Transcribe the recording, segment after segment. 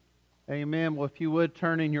Amen. Well, if you would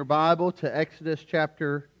turn in your Bible to Exodus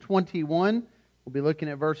chapter 21. We'll be looking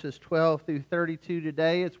at verses 12 through 32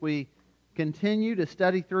 today as we continue to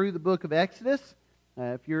study through the book of Exodus.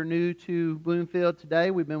 If you're new to Bloomfield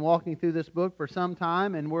today, we've been walking through this book for some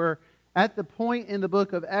time, and we're at the point in the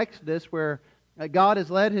book of Exodus where God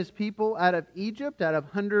has led His people out of Egypt, out of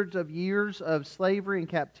hundreds of years of slavery and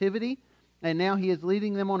captivity, and now He is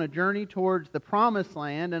leading them on a journey towards the Promised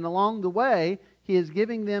Land, and along the way, He is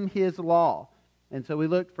giving them His law. And so we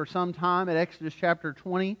looked for some time at Exodus chapter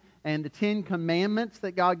 20 and the 10 Commandments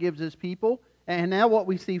that God gives His people. And now what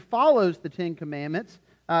we see follows the 10 Commandments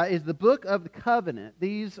is the book of the covenant.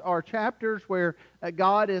 These are chapters where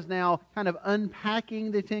God is now kind of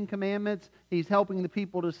unpacking the 10 Commandments. He's helping the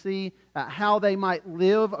people to see how they might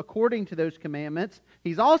live according to those commandments.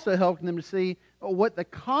 He's also helping them to see what the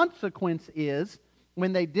consequence is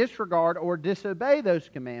when they disregard or disobey those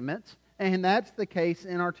commandments. And that's the case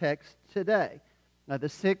in our text today. The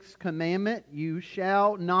sixth commandment, you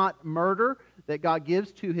shall not murder, that God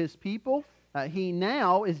gives to His people. He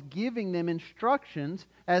now is giving them instructions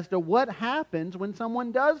as to what happens when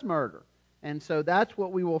someone does murder. And so that's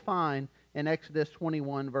what we will find in Exodus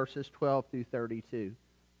 21, verses 12 through 32.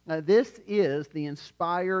 This is the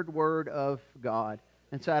inspired Word of God.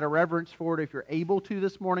 And so out of reverence for it, if you're able to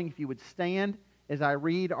this morning, if you would stand as I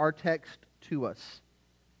read our text to us.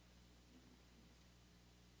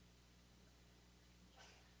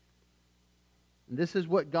 And this is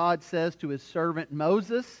what God says to His servant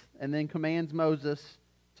Moses, and then commands Moses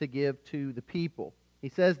to give to the people. He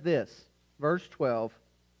says this, verse 12,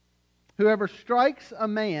 "Whoever strikes a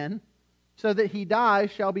man so that he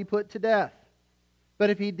dies shall be put to death. But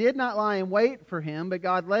if he did not lie in wait for him, but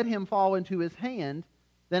God let him fall into his hand,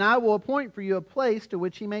 then I will appoint for you a place to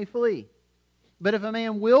which he may flee. But if a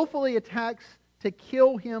man willfully attacks to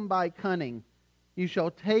kill him by cunning, you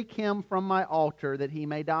shall take him from my altar that he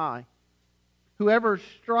may die. Whoever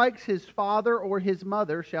strikes his father or his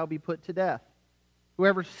mother shall be put to death.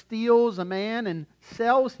 Whoever steals a man and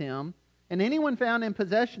sells him, and anyone found in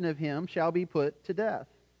possession of him shall be put to death.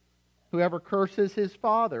 Whoever curses his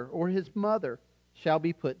father or his mother shall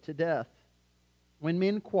be put to death. When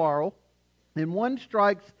men quarrel, and one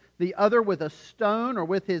strikes the other with a stone or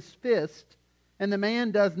with his fist, and the man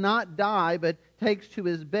does not die but takes to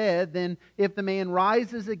his bed, then if the man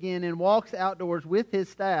rises again and walks outdoors with his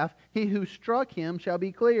staff, he who struck him shall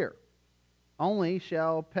be clear. Only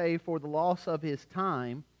shall pay for the loss of his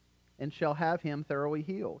time, and shall have him thoroughly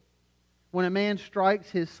healed. When a man strikes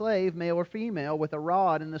his slave, male or female, with a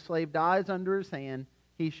rod, and the slave dies under his hand,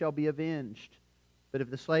 he shall be avenged. But if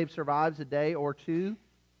the slave survives a day or two,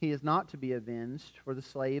 he is not to be avenged, for the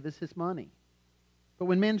slave is his money. But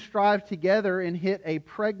when men strive together and hit a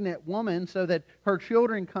pregnant woman so that her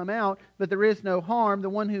children come out, but there is no harm, the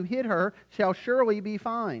one who hit her shall surely be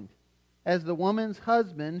fined, as the woman's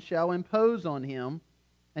husband shall impose on him,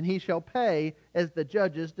 and he shall pay as the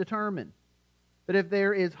judges determine. But if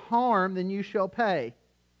there is harm, then you shall pay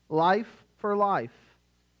life for life,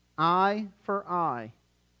 eye for eye,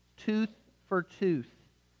 tooth for tooth,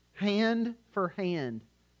 hand for hand,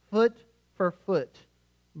 foot for foot,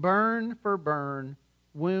 burn for burn,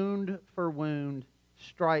 wound for wound,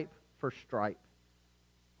 stripe for stripe.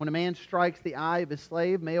 When a man strikes the eye of his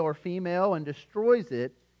slave, male or female, and destroys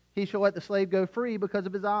it, he shall let the slave go free because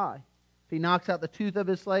of his eye. If he knocks out the tooth of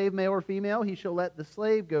his slave, male or female, he shall let the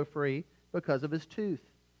slave go free because of his tooth.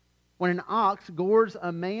 When an ox gores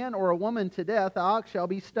a man or a woman to death, the ox shall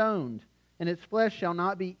be stoned, and its flesh shall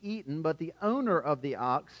not be eaten, but the owner of the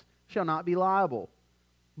ox shall not be liable.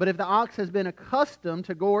 But if the ox has been accustomed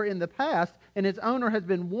to gore in the past, and its owner has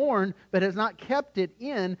been warned, but has not kept it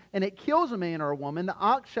in, and it kills a man or a woman, the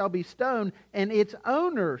ox shall be stoned, and its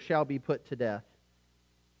owner shall be put to death.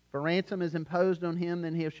 If a ransom is imposed on him,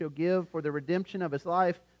 then he shall give for the redemption of his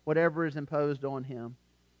life whatever is imposed on him.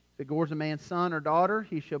 If it gores a man's son or daughter,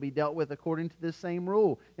 he shall be dealt with according to this same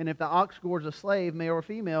rule. And if the ox gores a slave, male or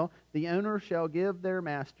female, the owner shall give their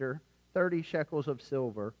master 30 shekels of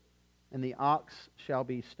silver, and the ox shall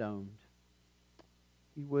be stoned."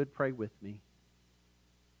 If you would, pray with me.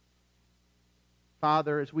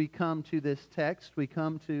 Father, as we come to this text, we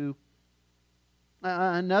come to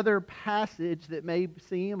another passage that may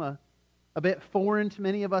seem a bit foreign to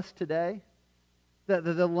many of us today.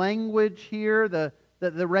 The language here, the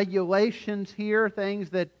regulations here, things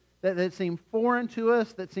that seem foreign to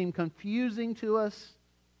us, that seem confusing to us.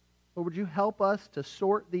 Lord, would you help us to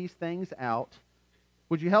sort these things out?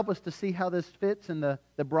 Would you help us to see how this fits in the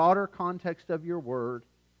broader context of your word?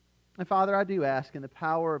 And Father, I do ask in the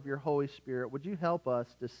power of your Holy Spirit, would you help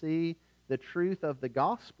us to see the truth of the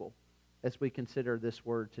gospel as we consider this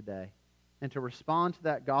word today? and to respond to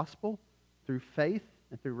that gospel through faith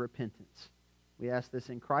and through repentance. We ask this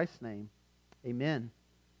in Christ's name. Amen.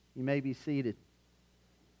 You may be seated.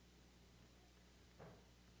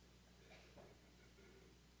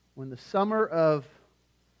 When the summer of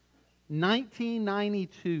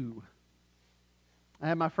 1992, I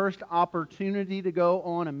had my first opportunity to go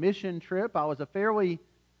on a mission trip. I was a fairly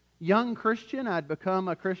young Christian. I'd become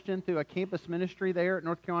a Christian through a campus ministry there at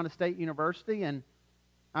North Carolina State University, and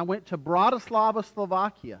I went to Bratislava,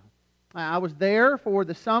 Slovakia. I was there for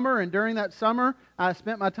the summer, and during that summer, I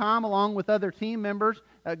spent my time along with other team members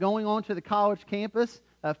going on to the college campus,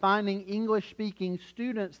 finding English-speaking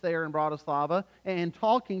students there in Bratislava and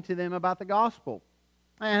talking to them about the gospel.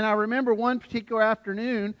 And I remember one particular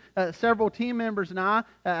afternoon, several team members and I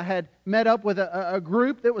had met up with a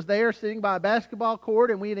group that was there sitting by a basketball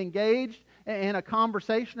court, and we had engaged in a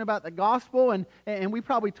conversation about the gospel, and we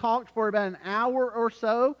probably talked for about an hour or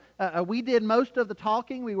so. We did most of the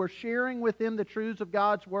talking. We were sharing with them the truths of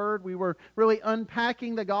God's Word. We were really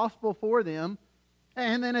unpacking the gospel for them.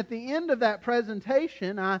 And then at the end of that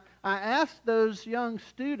presentation, I asked those young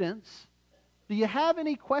students, "Do you have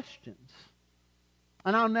any questions?"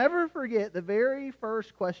 And I'll never forget the very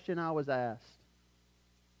first question I was asked.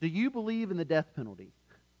 "Do you believe in the death penalty?"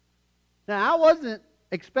 Now, I wasn't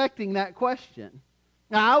expecting that question.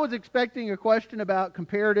 Now, I was expecting a question about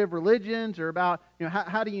comparative religions or about,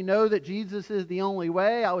 how do you know that Jesus is the only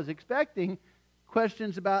way? I was expecting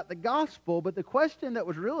questions about the gospel, but the question that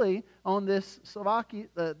was really on this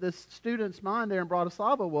student's mind there in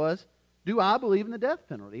Bratislava was, do I believe in the death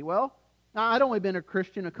penalty? Well, I'd only been a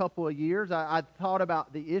Christian a couple of years. I'd thought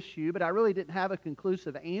about the issue, but I really didn't have a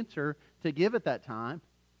conclusive answer to give at that time.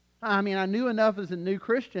 I mean, I knew enough as a new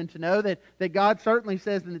Christian to know that God certainly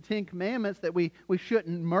says in the Ten Commandments that we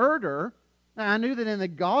shouldn't murder. I knew that in the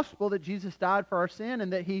gospel that Jesus died for our sin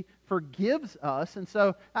and that He forgives us. And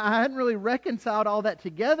so I hadn't really reconciled all that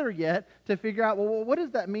together yet to figure out, well, what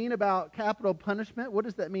does that mean about capital punishment? What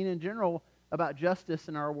does that mean in general about justice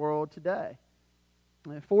in our world today?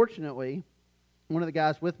 And fortunately, one of the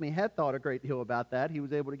guys with me had thought a great deal about that. He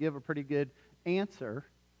was able to give a pretty good answer.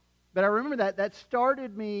 But I remember that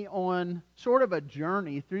started me on sort of a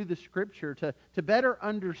journey through the Scripture to better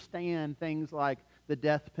understand things like the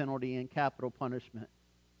death penalty and capital punishment.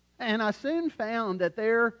 And I soon found that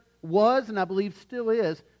there was, and I believe still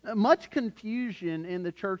is, much confusion in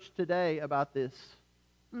the church today about this.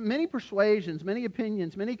 Many persuasions, many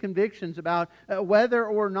opinions, many convictions about whether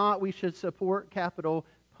or not we should support capital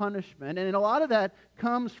punishment. And a lot of that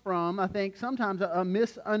comes from, I think, sometimes a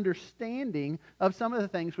misunderstanding of some of the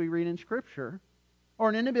things we read in Scripture, or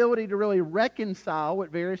an inability to really reconcile what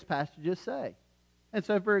various passages say. And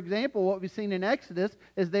so, for example, what we've seen in Exodus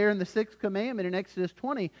is there in the 6th commandment in Exodus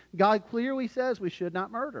 20, God clearly says we should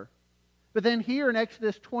not murder. But then here in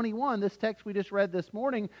Exodus 21, this text we just read this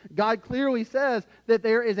morning, God clearly says that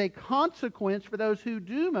there is a consequence for those who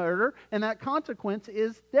do murder, and that consequence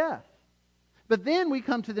is death. But then we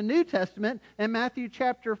come to the New Testament in Matthew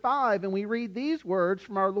chapter 5, and we read these words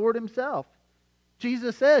from our Lord Himself.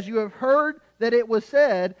 Jesus says, "You have heard that it was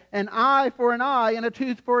said, an eye for an eye and a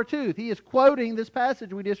tooth for a tooth." He is quoting this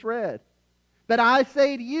passage we just read. "But I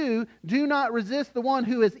say to you, do not resist the one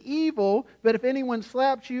who is evil, but if anyone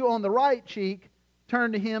slaps you on the right cheek,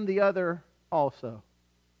 turn to him the other also."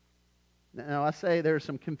 Now, I say there's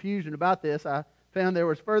some confusion about this. I found there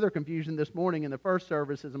was further confusion this morning in the first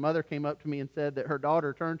service as a mother came up to me and said that her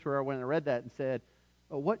daughter turned to her when I read that and said,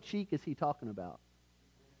 "Oh, what cheek is he talking about?"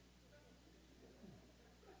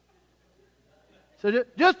 So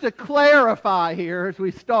just to clarify here as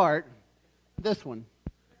we start, this one.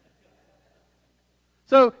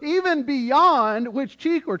 So even beyond which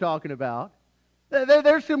cheek we're talking about,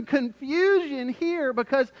 there's some confusion here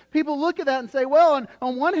because people look at that and say, well,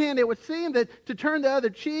 on one hand, it would seem that to turn the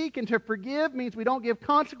other cheek and to forgive means we don't give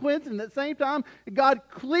consequence, and at the same time, God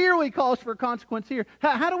clearly calls for consequence here.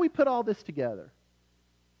 How do we put all this together?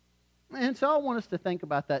 And so I want us to think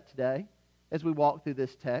about that today as we walk through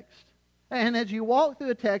this text. And as you walk through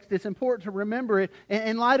the text, it's important to remember it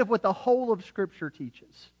in light of what the whole of Scripture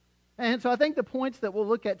teaches. And so I think the points that we'll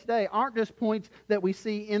look at today aren't just points that we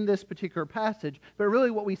see in this particular passage, but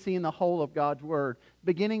really what we see in the whole of God's Word,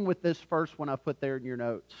 beginning with this first one I've put there in your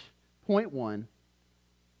notes. Point 1.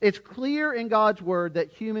 It's clear in God's Word that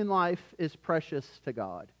human life is precious to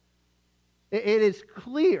God. It is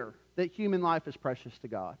clear that human life is precious to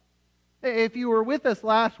God. If you were with us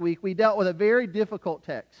last week, we dealt with a very difficult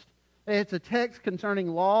text. It's a text concerning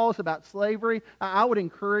laws about slavery. I would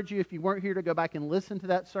encourage you, if you weren't here, to go back and listen to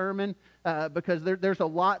that sermon because there's a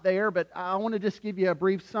lot there. But I want to just give you a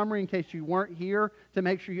brief summary in case you weren't here to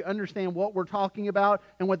make sure you understand what we're talking about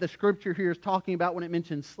and what the Scripture here is talking about when it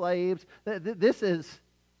mentions slaves. This is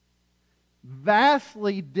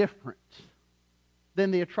vastly different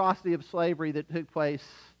than the atrocity of slavery that took place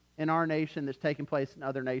in our nation that's taken place in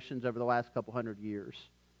other nations over the last couple hundred years.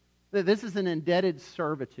 This is an indebted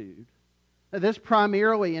servitude. This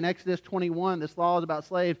primarily in Exodus 21, this law is about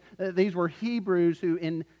slaves. These were Hebrews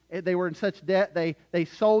who they were in such debt they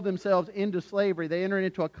sold themselves into slavery. They entered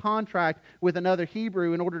into a contract with another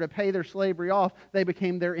Hebrew in order to pay their slavery off. They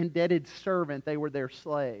became their indebted servant. They were their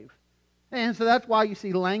slave. And so that's why you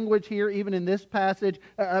see language here, even in this passage,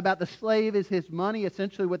 about the slave is his money.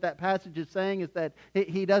 Essentially what that passage is saying is that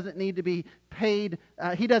he doesn't need to be paid.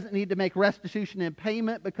 He doesn't need to make restitution and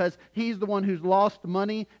payment because he's the one who's lost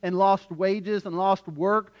money and lost wages and lost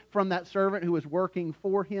work from that servant who was working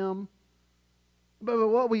for him. But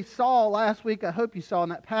what we saw last week, I hope you saw in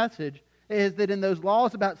that passage, is that in those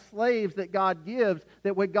laws about slaves that God gives,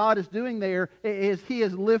 that what God is doing there is He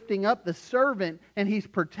is lifting up the servant and He's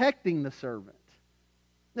protecting the servant.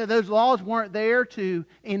 Now, those laws weren't there to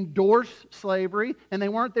endorse slavery, and they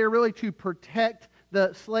weren't there really to protect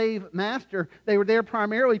the slave master. They were there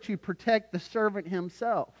primarily to protect the servant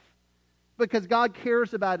himself, because God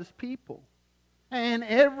cares about His people. And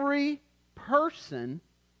every person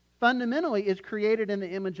fundamentally is created in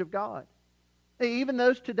the image of God. Even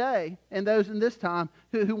those today and those in this time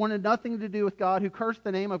who wanted nothing to do with God, who cursed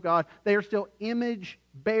the name of God, they are still image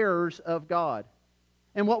bearers of God.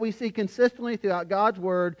 And what we see consistently throughout God's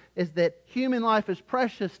Word is that human life is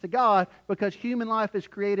precious to God because human life is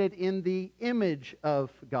created in the image of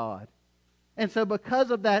God. And so because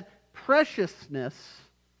of that preciousness,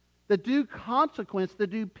 the due consequence, the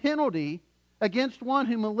due penalty against one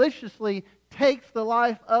who maliciously takes the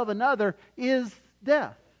life of another is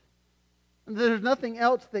death. There's nothing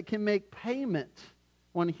else that can make payment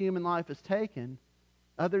when a human life is taken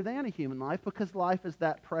other than a human life, because life is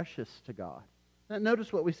that precious to God. Now,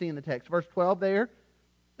 notice what we see in the text. Verse 12 there,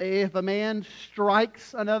 if a man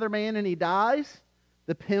strikes another man and he dies,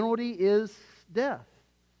 the penalty is death.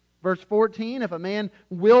 Verse 14, if a man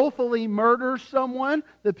willfully murders someone,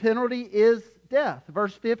 the penalty is death.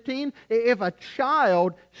 Verse 15, if a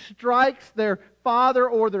child strikes their father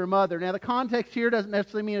or their mother. Now the context here doesn't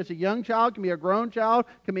necessarily mean it's a young child, it can be a grown child,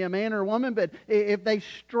 it can be a man or a woman, but if they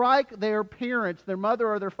strike their parents, their mother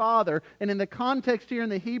or their father, and in the context here in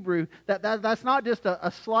the Hebrew, that's not just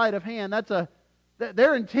a sleight of hand,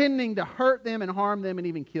 they're intending to hurt them and harm them and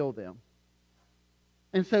even kill them.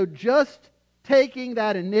 And so just taking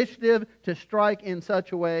that initiative to strike in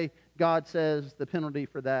such a way, God says the penalty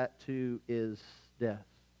for that too is death.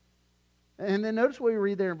 And then notice what we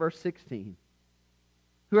read there in verse 16.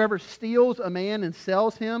 Whoever steals a man and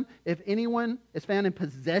sells him, if anyone is found in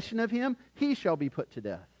possession of him, he shall be put to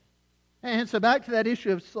death. And so back to that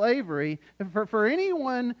issue of slavery, for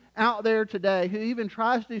anyone out there today who even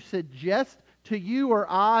tries to suggest to you or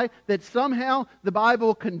I that somehow the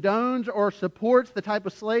Bible condones or supports the type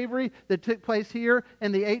of slavery that took place here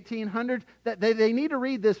in the 1800s, that they need to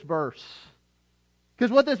read this verse.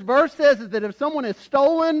 Because what this verse says is that if someone is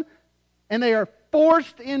stolen and they are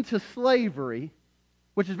forced into slavery,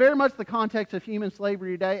 which is very much the context of human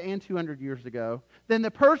slavery today and 200 years ago, then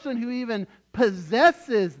the person who even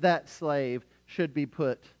possesses that slave should be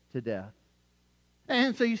put to death.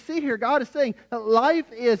 And so you see here, God is saying that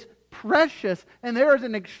life is precious, and there is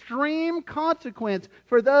an extreme consequence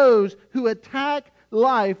for those who attack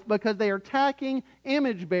life because they are attacking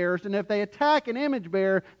image bearers. And if they attack an image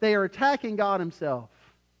bearer, they are attacking God Himself.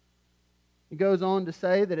 He goes on to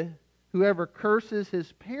say that whoever curses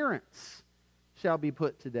his parents shall be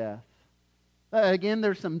put to death. Again,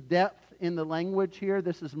 there's some depth in the language here.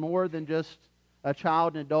 This is more than just a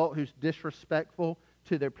child and adult who's disrespectful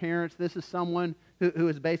to their parents. This is someone who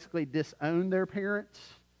has basically disowned their parents,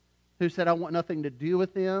 who said, I want nothing to do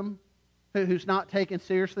with them, who's not taken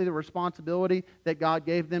seriously the responsibility that God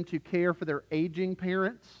gave them to care for their aging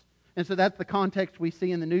parents. And so that's the context we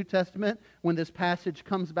see in the New Testament when this passage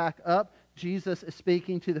comes back up. Jesus is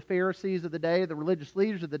speaking to the Pharisees of the day, the religious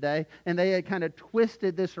leaders of the day, and they had kind of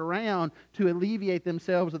twisted this around to alleviate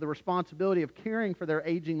themselves of the responsibility of caring for their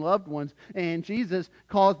aging loved ones. And Jesus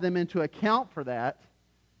calls them into account for that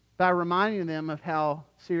by reminding them of how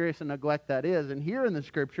serious a neglect that is. And here in the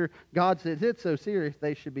Scripture, God says it's so serious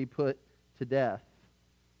they should be put to death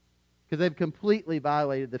because they've completely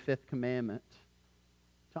violated the fifth commandment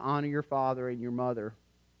to honor your father and your mother.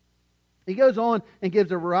 He goes on and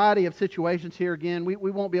gives a variety of situations here. Again, we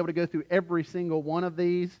won't be able to go through every single one of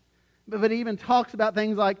these. But he even talks about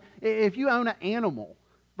things like if you own an animal.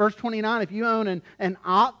 Verse 29, if you own an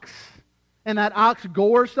ox, and that ox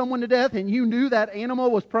gores someone to death, and you knew that animal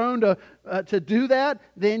was prone to do that,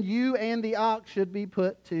 then you and the ox should be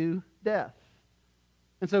put to death.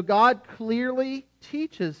 And so God clearly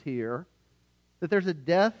teaches here that there's a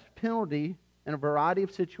death penalty in a variety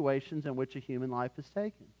of situations in which a human life is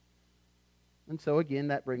taken. And so again,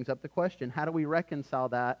 that brings up the question, how do we reconcile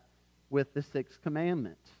that with the sixth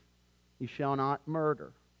commandment? You shall not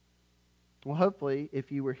murder. Well, hopefully,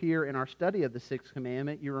 if you were here in our study of the sixth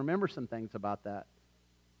commandment, you remember some things about that.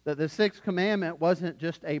 That the sixth commandment wasn't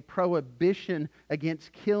just a prohibition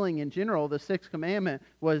against killing in general. The sixth commandment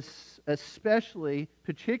was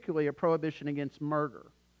particularly a prohibition against murder.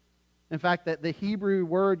 In fact, that the Hebrew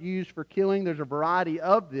word used for killing, there's a variety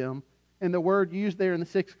of them, and the word used there in the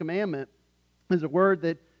sixth commandment is a word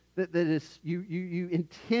that is you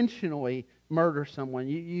intentionally murder someone.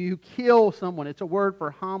 You kill someone. It's a word for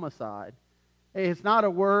homicide. It's not a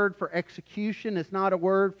word for execution. It's not a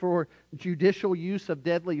word for judicial use of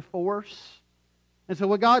deadly force. And so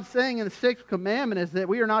what God's saying in the sixth commandment is that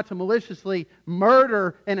we are not to maliciously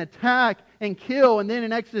murder and attack and kill. And then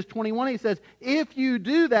in Exodus 21 he says, if you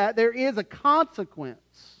do that, there is a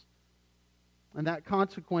consequence. And that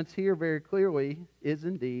consequence here very clearly is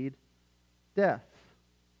indeed death.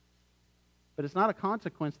 But it's not a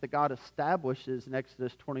consequence that God establishes in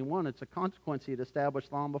Exodus 21. It's a consequence He had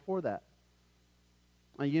established long before that.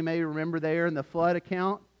 You may remember there in the flood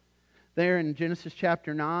account, there in Genesis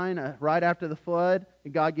chapter 9, right after the flood,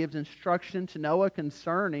 God gives instruction to Noah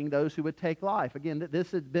concerning those who would take life. Again,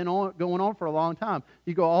 this has been going on for a long time.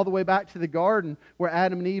 You go all the way back to the garden where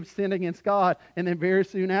Adam and Eve sinned against God, and then very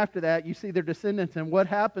soon after that, you see their descendants, and what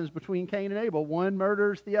happens between Cain and Abel? One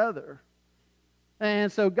murders the other.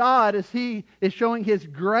 And so God, as He is showing His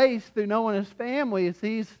grace through Noah and his family, as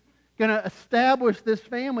He's going to establish this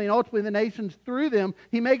family and ultimately the nations through them,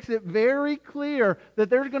 He makes it very clear that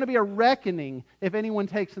there's going to be a reckoning if anyone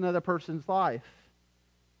takes another person's life.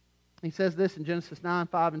 He says this in Genesis 9,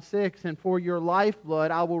 5, and 6, and for your lifeblood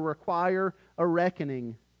I will require a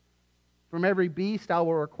reckoning. From every beast I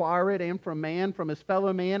will require it, and from man, from his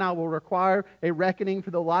fellow man, I will require a reckoning for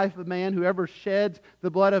the life of man. Whoever sheds the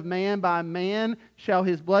blood of man, by man shall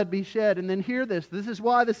his blood be shed. And then hear this. This is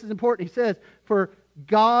why this is important. He says, for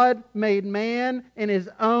God made man in His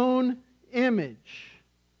own image.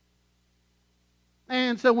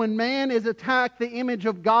 And so when man is attacked, the image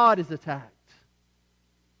of God is attacked.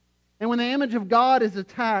 And when the image of God is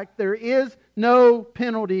attacked, there is no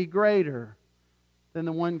penalty greater than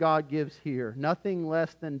the one God gives here. Nothing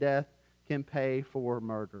less than death can pay for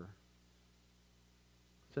murder.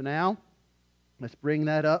 So now, let's bring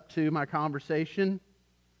that up to my conversation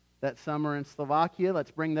that summer in Slovakia.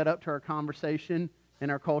 Let's bring that up to our conversation in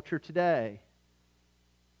our culture today.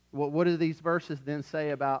 What do these verses then say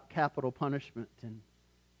about capital punishment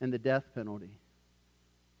and the death penalty?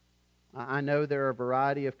 I know there are a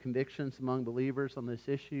variety of convictions among believers on this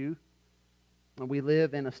issue. We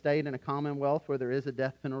live in a state, in a commonwealth, where there is a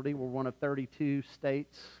death penalty. We're one of 32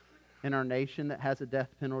 states in our nation that has a death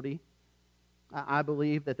penalty. I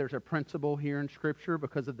believe that there's a principle here in Scripture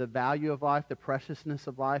because of the value of life, the preciousness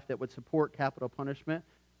of life, that would support capital punishment.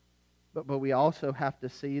 But we also have to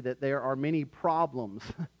see that there are many problems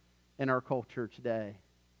in our culture today.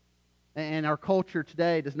 And our culture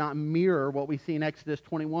today does not mirror what we see in Exodus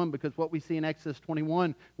 21, because what we see in Exodus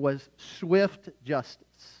 21 was swift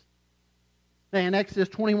justice. In Exodus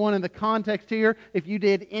 21, in the context here, if you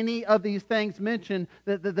did any of these things mentioned,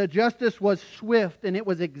 the justice was swift and it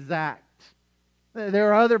was exact.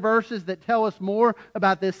 There are other verses that tell us more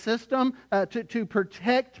about this system to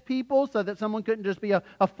protect people so that someone couldn't just be a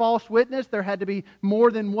false witness. There had to be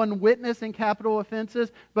more than one witness in capital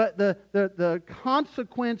offenses, but the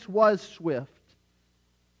consequence was swift.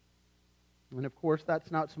 And of course,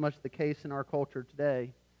 that's not so much the case in our culture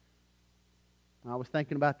today. I was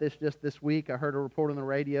thinking about this just this week. I heard a report on the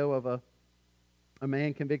radio of a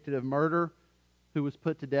man convicted of murder who was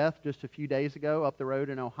put to death just a few days ago up the road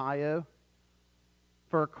in Ohio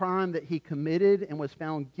for a crime that he committed and was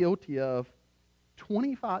found guilty of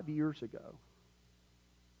 25 years ago.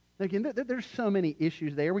 Again, there's so many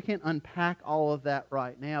issues there. We can't unpack all of that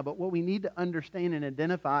right now. But what we need to understand and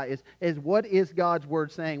identify is what is God's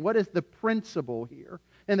Word saying? What is the principle here?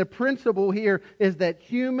 And the principle here is that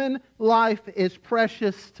human life is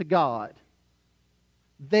precious to God.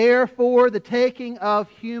 Therefore, the taking of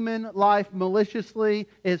human life maliciously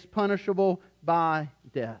is punishable by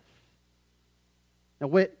death. Now,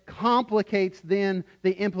 what complicates then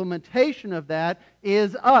the implementation of that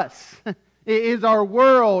is us. It is our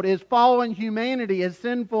world, is fallen humanity, is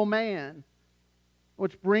sinful man.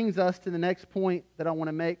 Which brings us to the next point that I want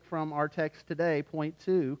to make from our text today, point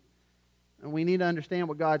 2. And we need to understand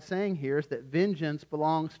what God's saying here is that vengeance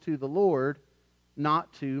belongs to the Lord,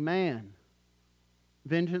 not to man.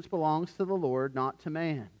 Vengeance belongs to the Lord, not to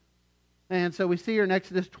man. And so we see here in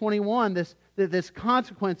Exodus 21 this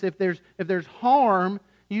consequence. If there's harm,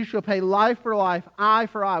 you shall pay life for life, eye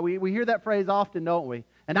for eye. We hear that phrase often, don't we?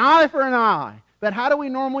 An eye for an eye. But how do we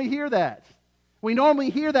normally hear that? We normally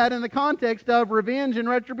hear that in the context of revenge and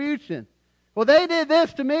retribution. Well, they did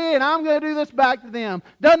this to me, and I'm going to do this back to them.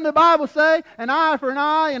 Doesn't the Bible say an eye for an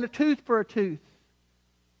eye and a tooth for a tooth?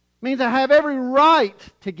 It means I have every right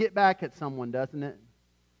to get back at someone, doesn't it?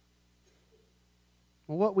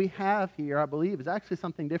 Well, what we have here, I believe, is actually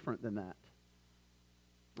something different than that.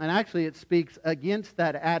 And actually, it speaks against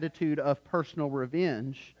that attitude of personal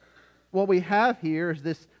revenge. What we have here is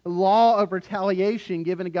this law of retaliation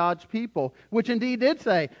given to God's people, which indeed did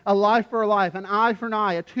say a life for a life, an eye for an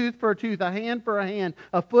eye, a tooth for a tooth, a hand for a hand,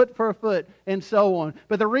 a foot for a foot, and so on.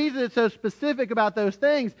 But the reason it's so specific about those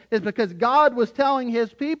things is because God was telling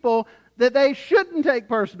His people that they shouldn't take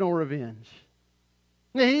personal revenge.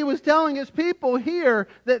 He was telling His people here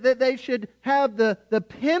that they should have the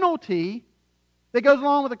penalty that goes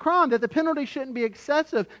along with the crime, that the penalty shouldn't be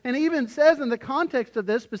excessive. And he even says in the context of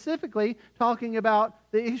this, specifically talking about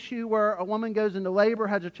the issue where a woman goes into labor,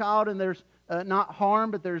 has a child, and there's not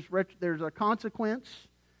harm, but there's a consequence.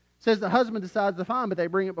 It says the husband decides the fine, but they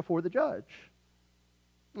bring it before the judge.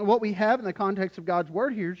 And what we have in the context of God's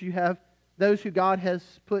Word here is you have those who God has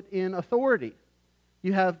put in authority.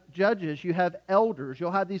 You have judges, you have elders. You'll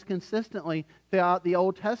have these consistently throughout the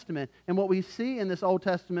Old Testament. And what we see in this Old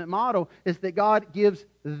Testament model is that God gives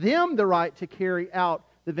them the right to carry out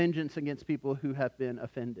the vengeance against people who have been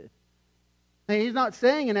offended. And He's not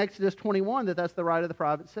saying in Exodus 21 that that's the right of the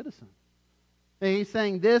private citizen. And He's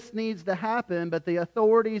saying this needs to happen, but the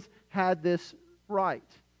authorities had this right.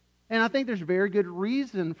 And I think there's very good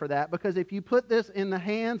reason for that, because if you put this in the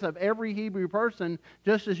hands of every Hebrew person,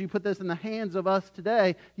 just as you put this in the hands of us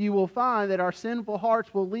today, you will find that our sinful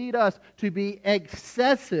hearts will lead us to be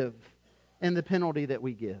excessive in the penalty that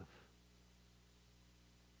we give.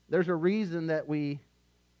 There's a reason that we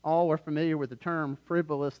all are familiar with the term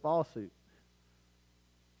frivolous lawsuit.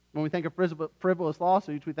 When we think of frivolous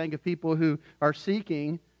lawsuits, we think of people who are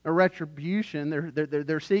seeking a retribution.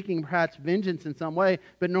 They're seeking perhaps vengeance in some way,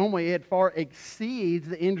 but normally it far exceeds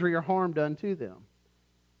the injury or harm done to them.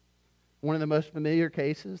 One of the most familiar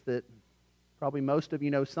cases that probably most of you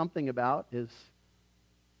know something about is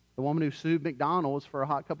the woman who sued McDonald's for a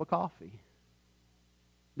hot cup of coffee.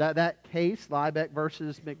 That case, Liebeck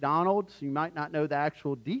versus McDonald's, you might not know the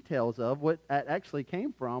actual details of. What that actually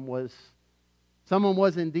came from was someone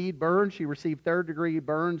was indeed burned. She received third-degree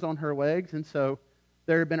burns on her legs, and so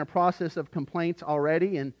there had been a process of complaints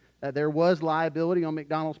already, and there was liability on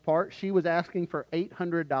McDonald's part. She was asking for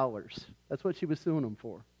 $800. That's what she was suing them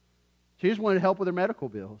for. She just wanted help with her medical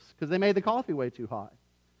bills because they made the coffee way too hot.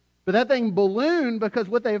 But that thing ballooned because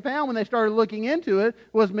what they found when they started looking into it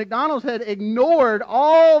was McDonald's had ignored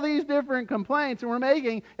all these different complaints and were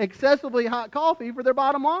making excessively hot coffee for their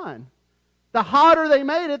bottom line. The hotter they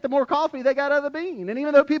made it, the more coffee they got out of the bean. And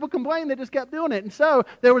even though people complained, they just kept doing it. And so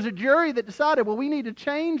there was a jury that decided, well, we need to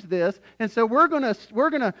change this. And so we're going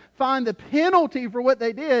to find the penalty for what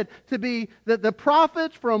they did to be the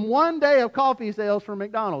profits from one day of coffee sales for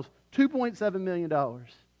McDonald's, $2.7 million. And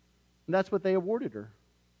that's what they awarded her.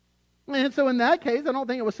 And so in that case, I don't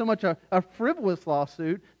think it was so much a frivolous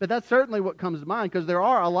lawsuit, but that's certainly what comes to mind, because there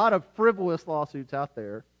are a lot of frivolous lawsuits out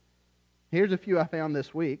there. Here's a few I found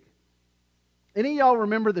this week. Any of y'all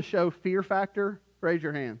remember the show Fear Factor? Raise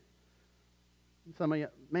your hand. Some of you,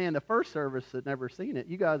 man, the first service had never seen it.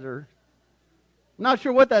 You guys are, I'm not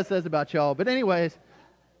sure what that says about y'all, but anyways,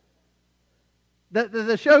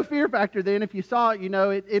 the show Fear Factor, then, if you saw it, you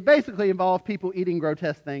know, it basically involved people eating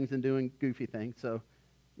grotesque things and doing goofy things. So,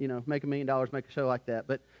 you know, make $1 million, make a show like that.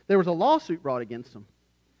 But there was a lawsuit brought against them.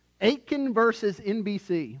 Aitken versus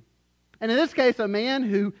NBC. And in this case, a man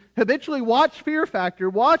who habitually watched Fear Factor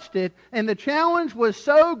watched it, and the challenge was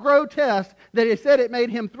so grotesque that he said it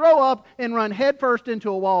made him throw up and run headfirst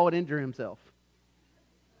into a wall and injure himself.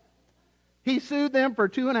 He sued them for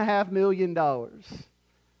 $2.5 million.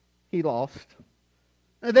 He lost.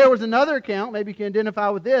 There was another account, maybe you can identify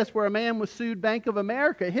with this, where a man was sued Bank of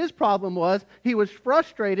America. His problem was he was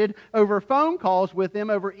frustrated over phone calls with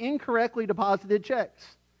them over incorrectly deposited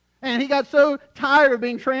checks. And he got so tired of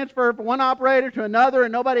being transferred from one operator to another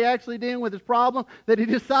and nobody actually dealing with his problem that he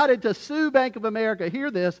decided to sue Bank of America,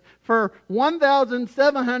 hear this, for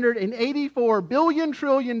 $1,784 billion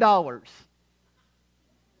trillion.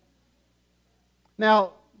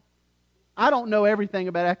 Now, I don't know everything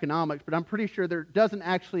about economics, but I'm pretty sure there doesn't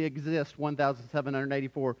actually exist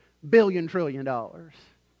 $1,784 billion trillion.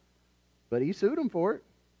 But he sued him for it.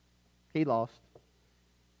 He lost.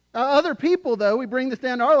 Other people, though, we bring this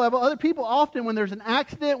down to our level, other people often, when there's an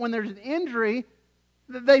accident, when there's an injury,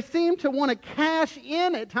 they seem to want to cash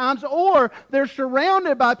in at times, or they're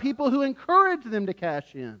surrounded by people who encourage them to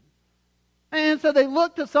cash in. And so they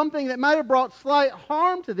look to something that might have brought slight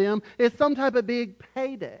harm to them as some type of big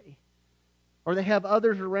payday. Or they have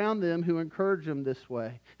others around them who encourage them this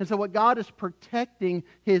way. And so what God is protecting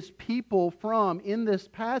His people from in this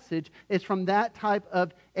passage is from that type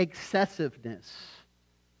of excessiveness.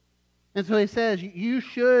 And so He says, you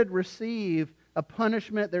should receive a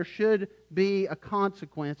punishment. There should be a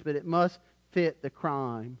consequence, but it must fit the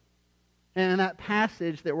crime. And in that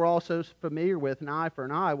passage that we're all so familiar with, an eye for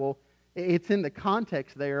an eye, well, it's in the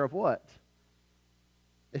context there of what?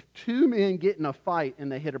 If two men get in a fight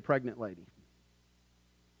and they hit a pregnant lady.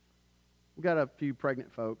 We've got a few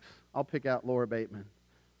pregnant folks. I'll pick out Laura Bateman.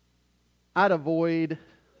 I'd avoid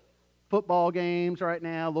football games right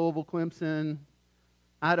now, Louisville, Clemson.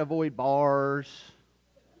 I'd avoid bars.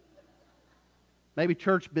 Maybe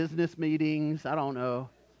church business meetings. I don't know.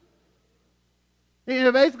 You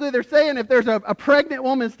know, basically they're saying if there's a pregnant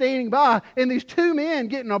woman standing by and these two men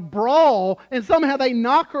get in a brawl and somehow they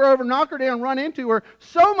knock her over, knock her down, run into her,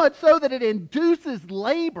 so much so that it induces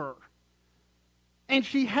labor, and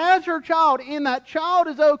she has her child and that child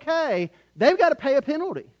is okay, they've got to pay a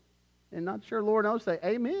penalty. And not sure Lord knows, say,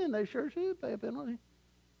 amen, they sure should pay a penalty.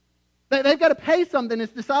 They've got to pay something.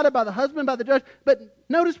 It's decided by the husband, by the judge. But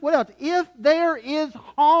notice what else. If there is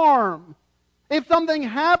harm, if something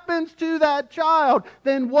happens to that child,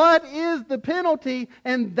 then what is the penalty?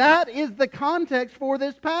 And that is the context for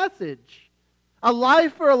this passage. A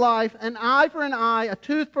life for a life, an eye for an eye, a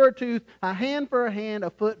tooth for a tooth, a hand for a hand, a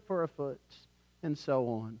foot for a foot, and so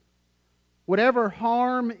on. Whatever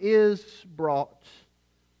harm is brought,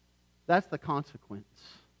 that's the consequence.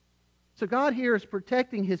 So God here is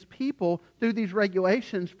protecting His people through these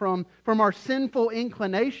regulations from our sinful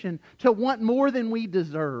inclination to want more than we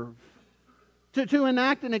deserve. To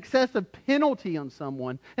enact an excessive penalty on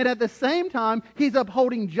someone. And at the same time, He's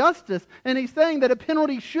upholding justice and He's saying that a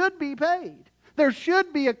penalty should be paid. There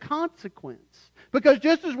should be a consequence. Because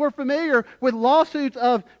just as we're familiar with lawsuits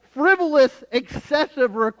of frivolous,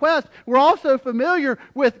 excessive requests, we're also familiar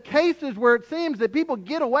with cases where it seems that people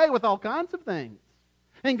get away with all kinds of things.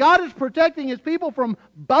 And God is protecting His people from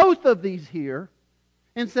both of these here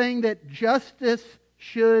and saying that justice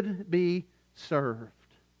should be served.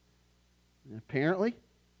 And apparently,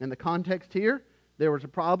 in the context here, there was a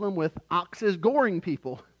problem with oxes goring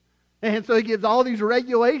people. And so He gives all these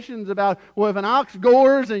regulations about, well, if an ox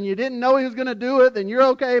gores and you didn't know he was going to do it, then you're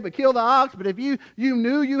okay, but kill the ox. But if you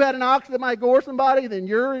knew you had an ox that might gore somebody, then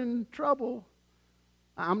you're in trouble.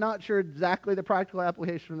 I'm not sure exactly the practical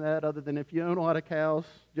application of that, other than if you own a lot of cows,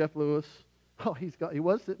 Jeff Lewis, he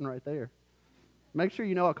was sitting right there. Make sure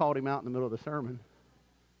you know I called him out in the middle of the sermon.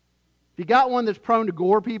 If you got one that's prone to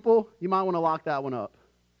gore people, you might want to lock that one up.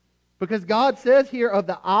 Because God says here of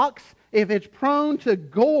the ox, if it's prone to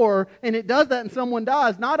gore and it does that and someone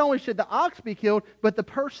dies, not only should the ox be killed, but the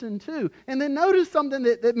person too. And then notice something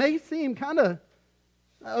that may seem kind of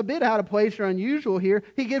a bit out of place or unusual here.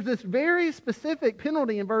 He gives this very specific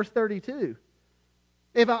penalty in verse 32.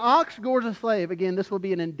 If an ox gores a slave, again, this will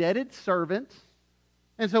be an indebted servant.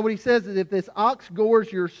 And so what he says is if this ox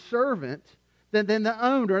gores your servant, then the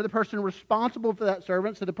owner, the person responsible for that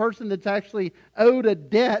servant, so the person that's actually owed a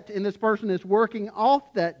debt and this person is working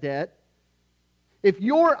off that debt, if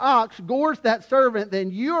your ox gores that servant,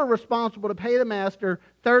 then you are responsible to pay the master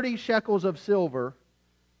 30 shekels of silver,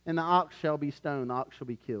 and the ox shall be stoned, the ox shall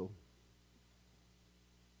be killed.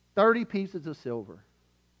 30 pieces of silver.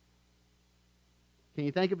 Can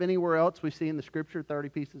you think of anywhere else we see in the Scripture 30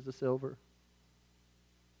 pieces of silver?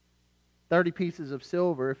 30 pieces of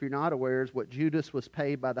silver, if you're not aware, is what Judas was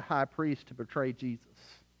paid by the high priest to betray Jesus.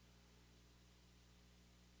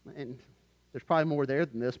 And there's probably more there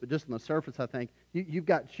than this, but just on the surface, I think, you've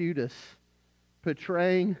got Judas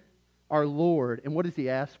betraying our Lord. And what does he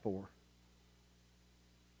ask for?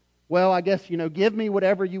 Well, I guess, give me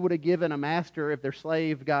whatever you would have given a master if their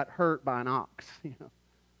slave got hurt by an ox.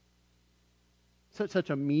 Such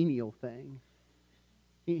a menial thing.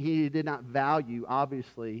 He did not value,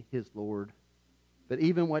 obviously, his Lord. But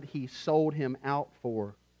even what he sold him out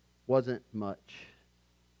for wasn't much.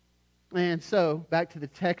 And so, back to the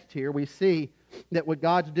text here, we see that what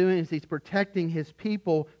God's doing is He's protecting His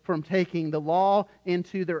people from taking the law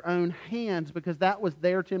into their own hands, because that was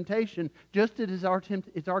their temptation, just as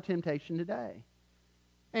it's our temptation today.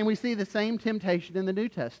 And we see the same temptation in the New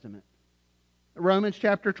Testament. Romans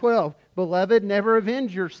chapter 12, "Beloved, never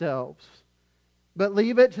avenge yourselves, but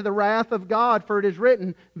leave it to the wrath of God, for it is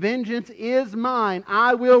written, Vengeance is mine,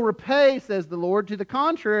 I will repay, says the Lord. To the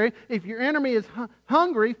contrary, if your enemy is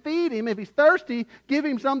hungry, feed him. If he's thirsty, give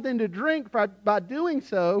him something to drink. For by doing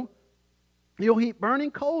so, you'll heap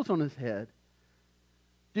burning coals on his head.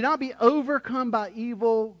 Do not be overcome by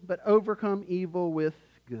evil, but overcome evil with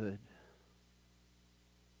good."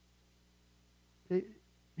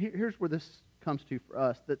 Here's where this comes to for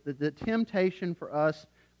us. The temptation for us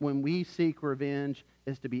when we seek revenge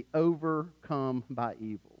is to be overcome by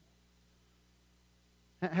evil.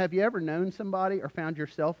 Have you ever known somebody or found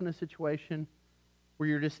yourself in a situation where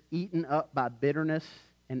you're just eaten up by bitterness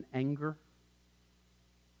and anger?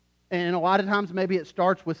 And a lot of times maybe it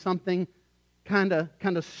starts with something kind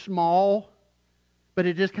of small, but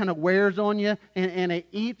it just kind of wears on you and it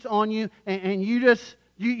eats on you, and you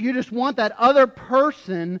just want that other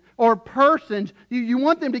person or persons, you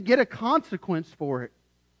want them to get a consequence for it.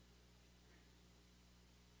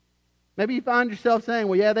 Maybe you find yourself saying,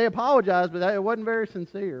 well, yeah, they apologized, but it wasn't very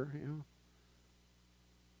sincere.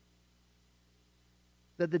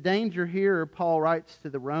 That the danger here, Paul writes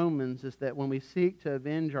to the Romans, is that when we seek to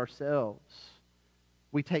avenge ourselves,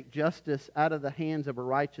 we take justice out of the hands of a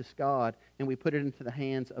righteous God and we put it into the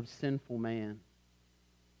hands of sinful man.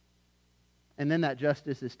 And then that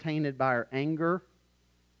justice is tainted by our anger,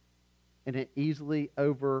 and it easily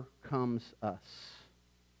overcomes us.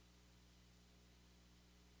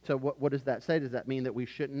 So what does that say? Does that mean that we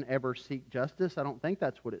shouldn't ever seek justice? I don't think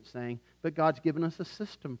that's what it's saying. But God's given us a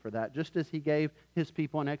system for that, just as He gave His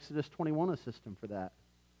people in Exodus 21 a system for that.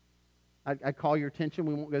 I call your attention,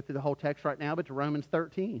 we won't go through the whole text right now, but to Romans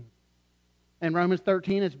 13. In Romans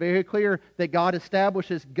 13, it's very clear that God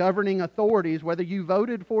establishes governing authorities, whether you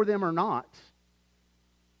voted for them or not.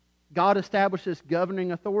 God establishes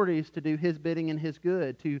governing authorities to do His bidding and His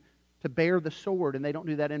good, to bear the sword, and they don't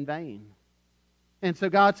do that in vain. And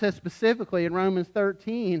so God says specifically in Romans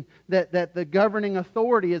 13 that the governing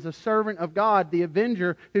authority is a servant of God, the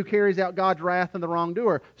avenger who carries out God's wrath on the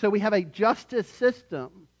wrongdoer. So we have a justice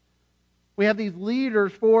system. We have these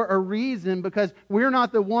leaders for a reason, because we're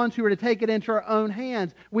not the ones who are to take it into our own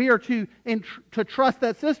hands. We are to trust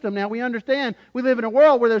that system. Now we understand we live in a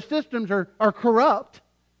world where those systems are corrupt.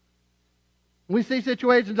 We see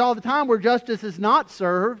situations all the time where justice is not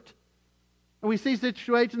served. And we see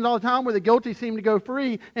situations all the time where the guilty seem to go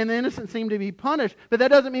free and the innocent seem to be punished. But that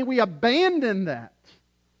doesn't mean we abandon that.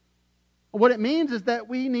 What it means is that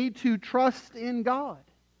we need to trust in God.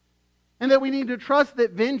 And that we need to trust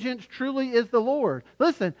that vengeance truly is the Lord.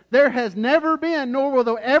 Listen, there has never been, nor will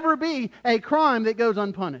there ever be, a crime that goes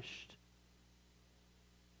unpunished.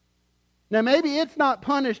 Now maybe it's not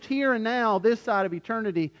punished here and now, this side of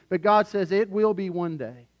eternity, but God says it will be one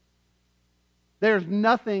day. There's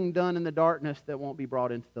nothing done in the darkness that won't be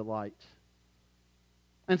brought into the light.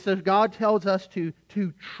 And so God tells us to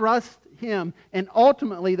trust Him. And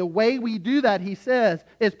ultimately, the way we do that, He says,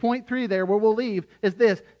 is point 3 there, where we'll leave, is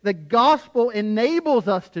this. The gospel enables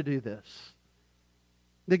us to do this.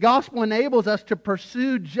 The gospel enables us to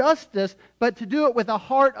pursue justice, but to do it with a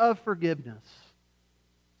heart of forgiveness.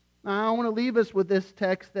 Now, I want to leave us with this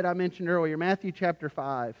text that I mentioned earlier, Matthew chapter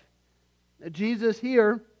 5. Jesus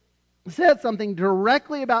here said something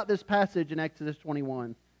directly about this passage in Exodus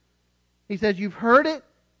 21. He says, you've heard it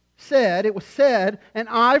was said, an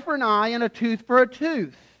eye for an eye and a tooth for a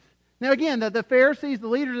tooth. Now again, the Pharisees, the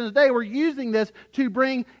leaders in the day, were using this to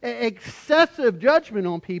bring excessive judgment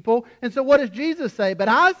on people. And so what does Jesus say? But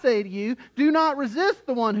I say to you, do not resist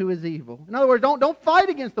the one who is evil. In other words, don't fight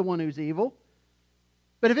against the one who's evil.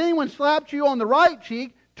 But if anyone slaps you on the right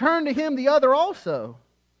cheek, turn to him the other also.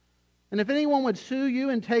 And if anyone would sue you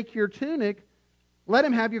and take your tunic, let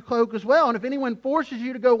him have your cloak as well. And if anyone forces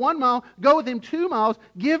you to go 1 mile, go with him 2 miles.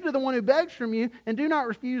 Give to the one who begs from you, and do not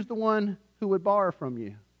refuse the one who would borrow from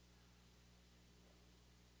you.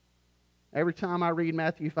 Every time I read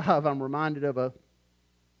Matthew 5, I'm reminded of a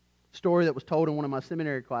story that was told in one of my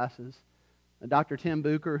seminary classes. Dr. Tim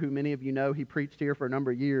Bucher, who many of you know, he preached here for a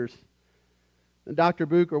number of years. And Dr.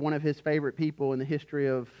 Bucher, one of his favorite people in the history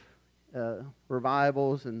of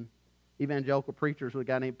revivals and evangelical preachers, was a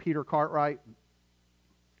guy named Peter Cartwright.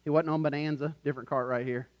 He wasn't on Bonanza, different Cartwright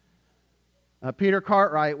here. Peter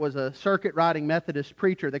Cartwright was a circuit-riding Methodist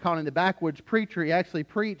preacher. They called him the backwoods preacher. He actually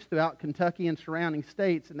preached throughout Kentucky and surrounding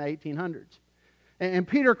states in the 1800s. And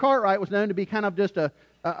Peter Cartwright was known to be kind of just a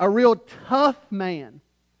real tough man.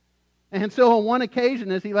 And so on one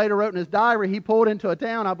occasion, as he later wrote in his diary, he pulled into a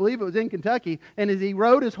town, I believe it was in Kentucky, and as he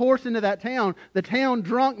rode his horse into that town, the town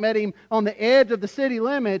drunk met him on the edge of the city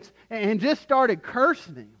limits and just started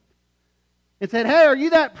cursing him. And said, "Hey, are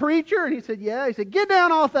you that preacher?" And he said, "Yeah." He said, "Get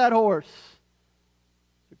down off that horse."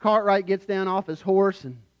 Cartwright gets down off his horse,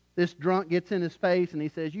 and this drunk gets in his face, and he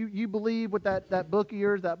says, You believe what that book of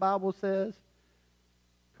yours, that Bible says?"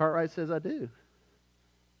 Cartwright says, "I do."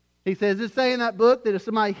 He says, "Does it say in that book that if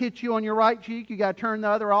somebody hits you on your right cheek, you got to turn the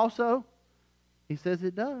other also?" He says,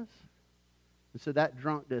 "It does." And so that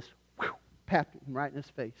drunk just papped him right in his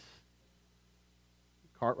face.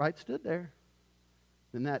 Cartwright stood there.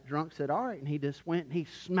 Then that drunk said, "All right," and he just went and he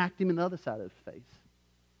smacked him in the other side of his face.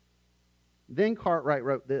 Then Cartwright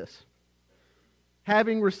wrote this: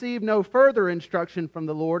 "Having received no further instruction from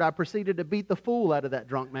the Lord, I proceeded to beat the fool out of that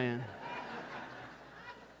drunk man."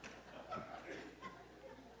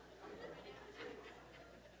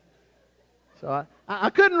 So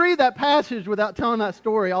I couldn't read that passage without telling that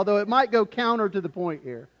story, although it might go counter to the point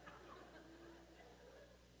here.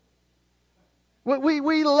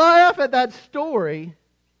 We laugh at that story.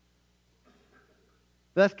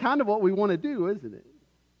 That's kind of what we want to do, isn't it?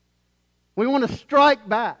 We want to strike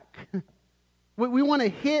back. We want to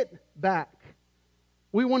hit back.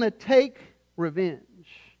 We want to take revenge.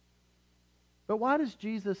 But why does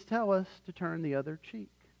Jesus tell us to turn the other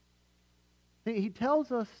cheek? He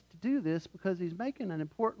tells us to do this because He's making an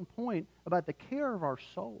important point about the care of our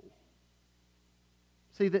soul.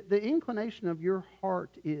 See, the inclination of your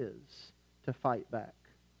heart is to fight back.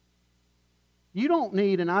 You don't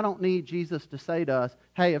need, and I don't need Jesus to say to us,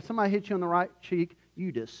 "Hey, if somebody hits you on the right cheek,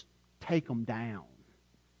 you just take them down."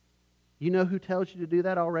 You know who tells you to do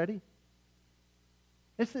that already?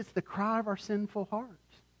 It's the cry of our sinful hearts.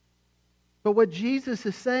 But what Jesus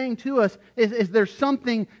is saying to us is there's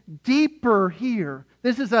something deeper here.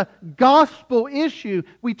 This is a gospel issue.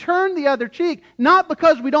 We turn the other cheek not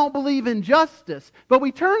because we don't believe in justice, but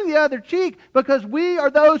we turn the other cheek because we are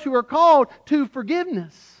those who are called to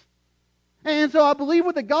forgiveness. And so I believe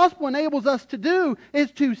what the gospel enables us to do is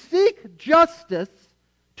to seek justice,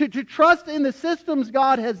 to trust in the systems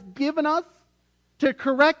God has given us, to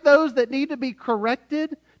correct those that need to be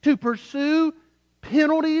corrected, to pursue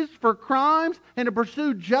penalties for crimes, and to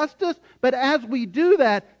pursue justice. But as we do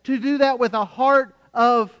that, to do that with a heart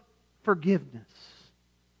of forgiveness.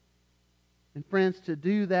 And friends, to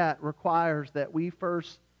do that requires that we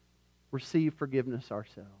first receive forgiveness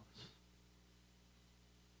ourselves.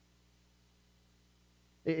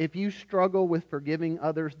 If you struggle with forgiving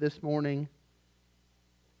others this morning,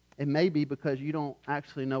 it may be because you don't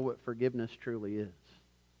actually know what forgiveness truly is.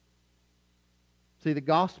 See, the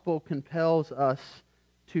gospel compels us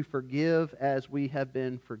to forgive as we have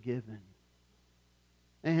been forgiven.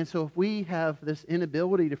 And so if we have this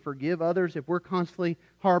inability to forgive others, if we're constantly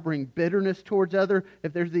harboring bitterness towards others,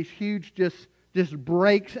 if there's these huge just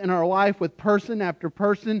breaks in our life with person after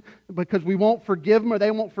person because we won't forgive them or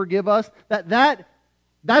they won't forgive us,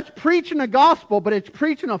 that's preaching a gospel, but it's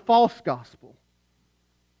preaching a false gospel.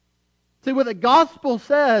 See, what the gospel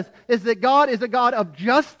says is that God is a God of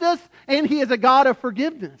justice and He is a God of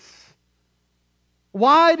forgiveness.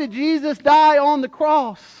 Why did Jesus die on the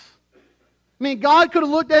cross? I mean, God could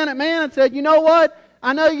have looked down at man and said, "You know what?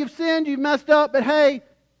 I know you've sinned, you've messed up, but hey,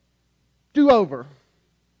 do over.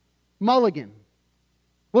 Mulligan.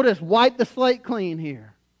 We'll just wipe the slate clean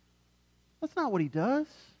here." That's not what He does.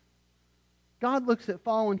 God looks at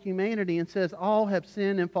fallen humanity and says, "All have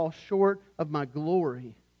sinned and fall short of my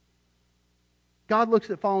glory." God looks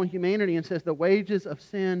at fallen humanity and says the wages of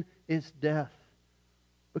sin is death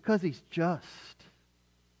because He's just.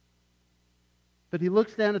 But He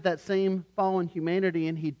looks down at that same fallen humanity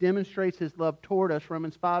and He demonstrates His love toward us,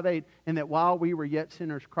 Romans 5:8, and that while we were yet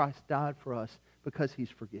sinners, Christ died for us because He's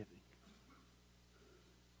forgiving.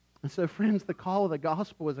 And so, friends, the call of the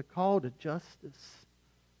gospel is a call to justice.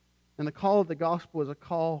 And the call of the gospel is a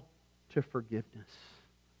call to forgiveness.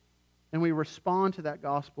 And we respond to that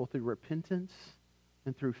gospel through repentance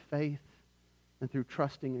and through faith and through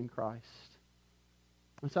trusting in Christ.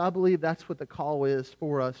 And so I believe that's what the call is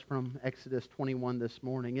for us from Exodus 21 this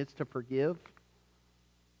morning. It's to forgive.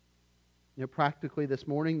 You know, practically this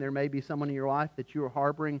morning, there may be someone in your life that you are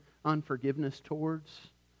harboring unforgiveness towards,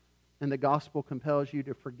 and the gospel compels you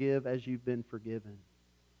to forgive as you've been forgiven.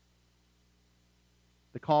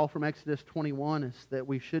 The call from Exodus 21 is that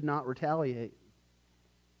we should not retaliate,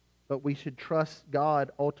 but we should trust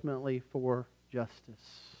God ultimately for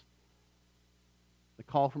justice. The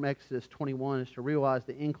call from Exodus 21 is to realize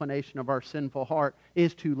the inclination of our sinful heart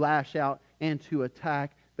is to lash out and to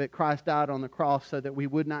attack, but Christ died on the cross so that we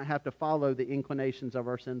would not have to follow the inclinations of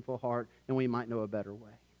our sinful heart and we might know a better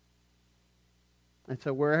way. And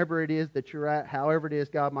so wherever it is that you're at, however it is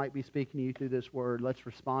God might be speaking to you through this word, let's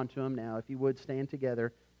respond to Him now. If you would, stand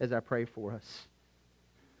together as I pray for us.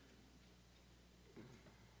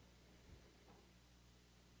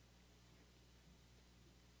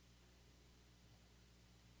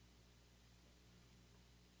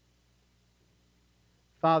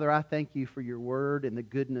 Father, I thank you for your word and the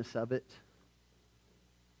goodness of it.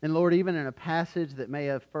 And Lord, even in a passage that may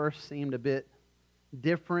have first seemed a bit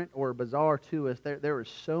different or bizarre to us, there is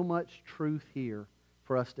so much truth here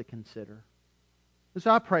for us to consider. And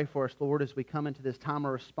so I pray for us, Lord, as we come into this time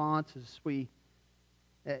of response, as we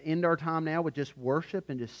end our time now with just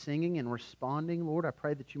worship and just singing and responding. Lord, I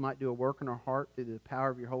pray that you might do a work in our heart through the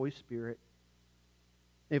power of your Holy Spirit.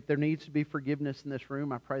 If there needs to be forgiveness in this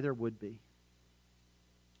room, I pray there would be.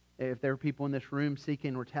 If there are people in this room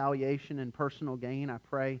seeking retaliation and personal gain, I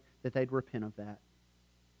pray that they'd repent of that.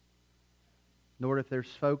 Lord, if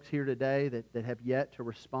there's folks here today that have yet to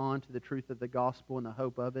respond to the truth of the gospel and the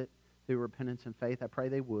hope of it through repentance and faith, I pray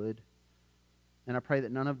they would. And I pray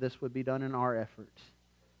that none of this would be done in our efforts,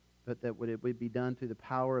 but that it would be done through the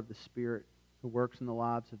power of the Spirit who works in the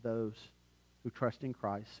lives of those who trust in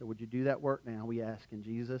Christ. So would you do that work now, we ask in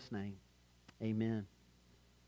Jesus' name. Amen.